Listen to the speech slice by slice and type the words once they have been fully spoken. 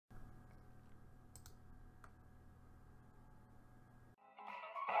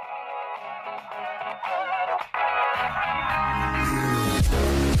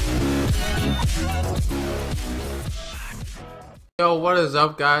Yo, what is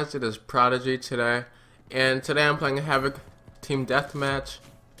up guys? It is Prodigy today, and today I'm playing Havoc Team Deathmatch.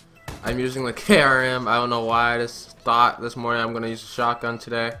 I'm using the KRM. I don't know why. I just thought this morning I'm going to use a shotgun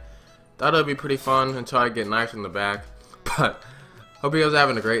today. Thought it would be pretty fun until I get knifed in the back. But hope you guys are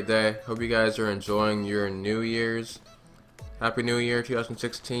having a great day. Hope you guys are enjoying your New Year's. Happy New Year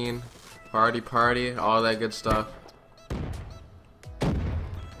 2016. Party, party, all that good stuff.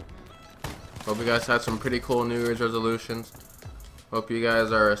 Hope you guys had some pretty cool New Year's resolutions. Hope you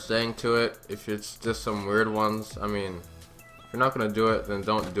guys are staying to it. If it's just some weird ones, I mean, if you're not gonna do it, then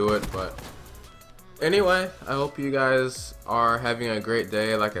don't do it. But anyway, I hope you guys are having a great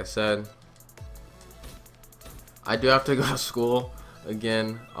day. Like I said, I do have to go to school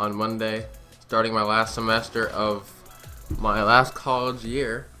again on Monday, starting my last semester of my last college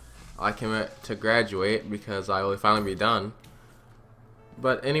year. I commit to graduate because I will finally be done.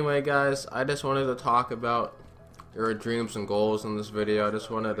 But anyway, guys, I just wanted to talk about your dreams and goals in this video. I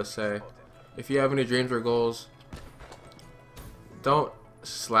just wanted to say, if you have any dreams or goals, don't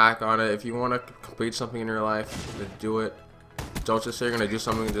slack on it. If you want to complete something in your life, then do it. Don't just say you're going to do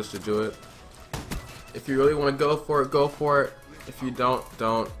something just to do it. If you really want to go for it, go for it. If you don't.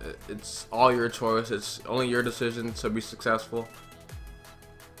 It's all your choice. It's only your decision to be successful.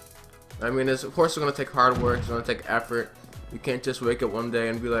 I mean, of course it's going to take hard work. It's going to take effort. You can't just wake up one day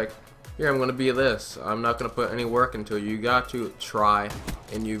and be like, here, I'm going to be this. I'm not going to put any work into it. You got to try,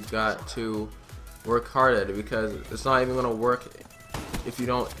 and you've got to work hard at it, because it's not even going to work if you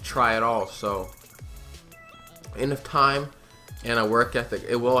don't try at all. So, enough time and a work ethic,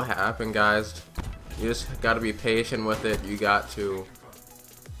 it will happen, guys. You just got to be patient with it. You got to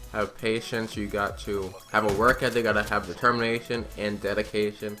have patience. You got to have a work ethic. You got to have determination and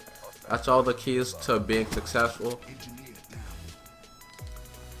dedication. That's all the keys to being successful.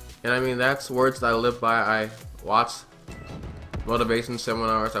 And I mean, that's words that I live by. I watch motivation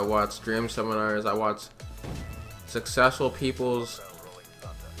seminars, I watch dream seminars, I watch successful people's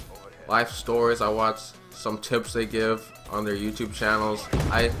life stories, I watch some tips they give on their YouTube channels.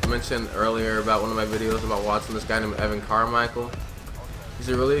 I mentioned earlier about one of my videos about watching this guy named Evan Carmichael. He's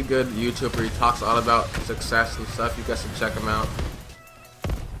a really good YouTuber. He talks a lot about success and stuff. You guys should check him out.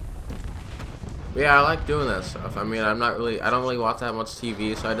 But yeah, I like doing that stuff. I mean, I don't really watch that much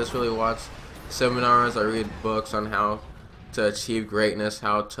TV, so I just really watch seminars. I read books on how to achieve greatness,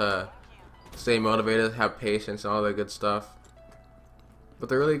 how to stay motivated, have patience, and all that good stuff. But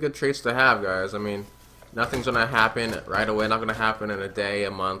they're really good traits to have, guys. I mean, nothing's gonna happen right away. Not gonna happen in a day,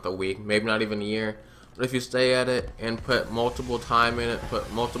 a month, a week, maybe not even a year. But if you stay at it and put multiple time in it, put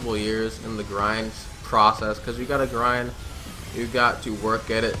multiple years in the grind process, because you gotta grind. You got to work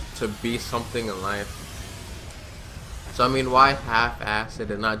at it to be something in life. So I mean, why half-ass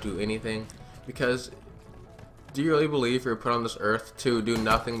it and not do anything? Because do you really believe you're put on this earth to do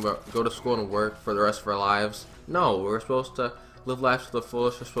nothing but go to school and work for the rest of our lives? No, we're supposed to live life to the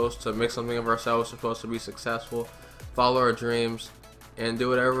fullest. We're supposed to make something of ourselves. We're supposed to be successful, follow our dreams, and do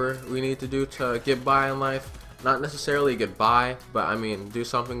whatever we need to do to get by in life. Not necessarily get by, but I mean, do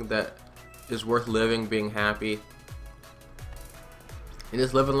something that is worth living, being happy, and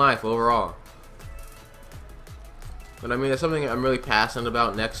just living life overall. But I mean, it's something I'm really passionate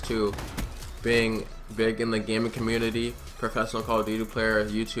about, next to being big in the gaming community, professional Call of Duty player,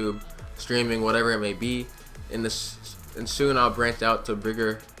 YouTube, streaming, whatever it may be. And soon I'll branch out to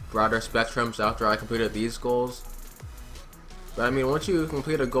bigger, broader spectrums after I completed these goals. But I mean, once you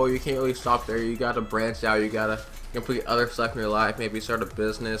complete a goal, you can't really stop there. You gotta branch out. You gotta complete other stuff in your life. Maybe start a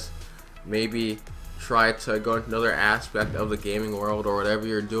business. Maybe try to go into another aspect of the gaming world, or whatever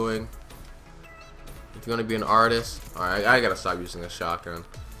you're doing. If you're gonna be an artist, alright, I gotta stop using a shotgun.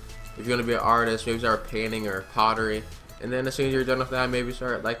 If you're gonna be an artist, maybe start painting or pottery, and then as soon as you're done with that, maybe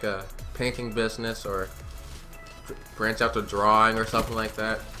start like a painting business, or branch out to drawing or something like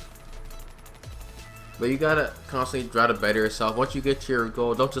that. But you gotta constantly try to better yourself. Once you get to your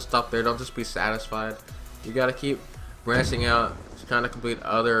goal, don't just stop there. Don't just be satisfied. You gotta keep branching out, trying to complete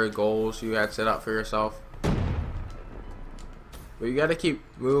other goals you had set out for yourself. But you gotta keep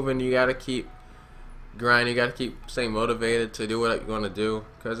moving. You gotta keep grinding. You gotta keep staying motivated to do what you want to do,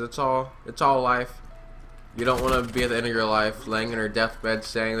 because it's all life. You don't want to be at the end of your life laying in your deathbed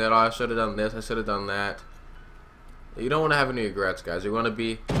saying that, oh, I should have done this, I should have done that. You don't want to have any regrets, guys. You want to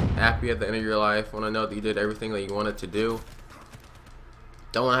be happy at the end of your life. Want to know that you did everything that you wanted to do.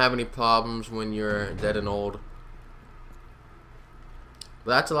 Don't want to have any problems when you're dead and old.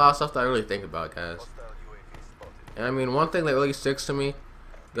 But that's a lot of stuff that I really think about, guys. And I mean, one thing that really sticks to me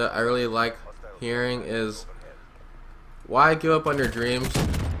that I really like hearing is, why give up on your dreams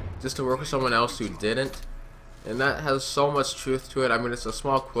just to work with someone else who didn't. And that has so much truth to it. I mean, it's a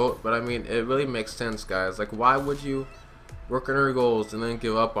small quote, but I mean, it really makes sense, guys. Like, why would you work on your goals and then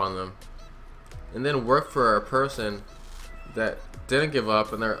give up on them? And then work for a person that didn't give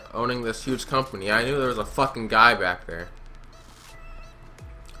up and they're owning this huge company. I knew there was a fucking guy back there.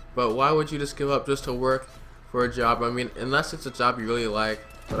 But why would you just give up just to work for a job? I mean, unless it's a job you really like.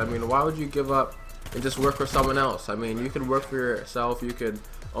 But I mean, why would you give up and just work for someone else? I mean, you could work for yourself. You could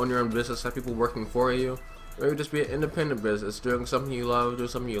own your own business, have people working for you. Maybe just be an independent business, doing something you love, doing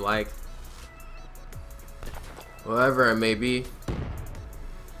something you like. Whatever it may be.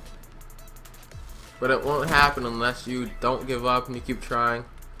 But it won't happen unless you don't give up and you keep trying.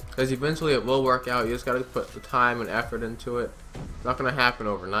 Because eventually it will work out. You just gotta put the time and effort into it. It's not gonna happen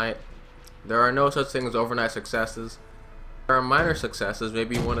overnight. There are no such things as overnight successes. There are minor successes.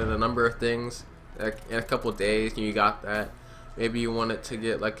 Maybe you wanted a number of things like in a couple of days and you got that. Maybe you wanted to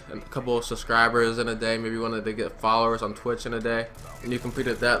get like a couple of subscribers in a day. Maybe you wanted to get followers on Twitch in a day, and you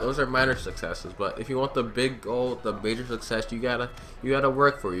completed that. Those are minor successes. But if you want the big goal, the major success, you gotta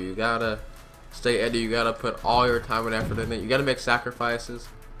work for it. You gotta stay at it. You gotta put all your time and effort in it. You gotta make sacrifices.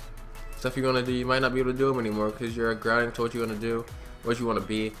 Stuff you want to do, you might not be able to do them anymore because you're grinding to what you want to do, what you want to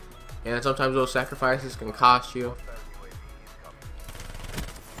be, and sometimes those sacrifices can cost you.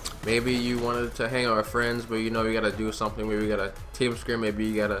 Maybe you wanted to hang out with friends, but you know you gotta do something. Maybe you gotta team scrim, maybe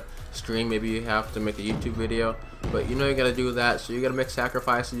you gotta stream, maybe you have to make a YouTube video. But you know you gotta do that, so you gotta make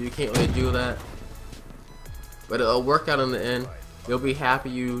sacrifices. You can't really do that. But it'll work out in the end. You'll be happy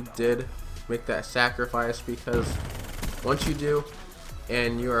you did make that sacrifice, because once you do,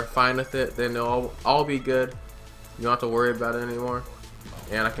 and you are fine with it, then it'll all be good. You don't have to worry about it anymore.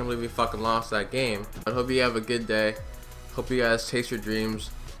 And I can't believe we fucking lost that game. I hope you have a good day. Hope you guys chase your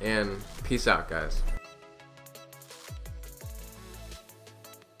dreams. And peace out, guys.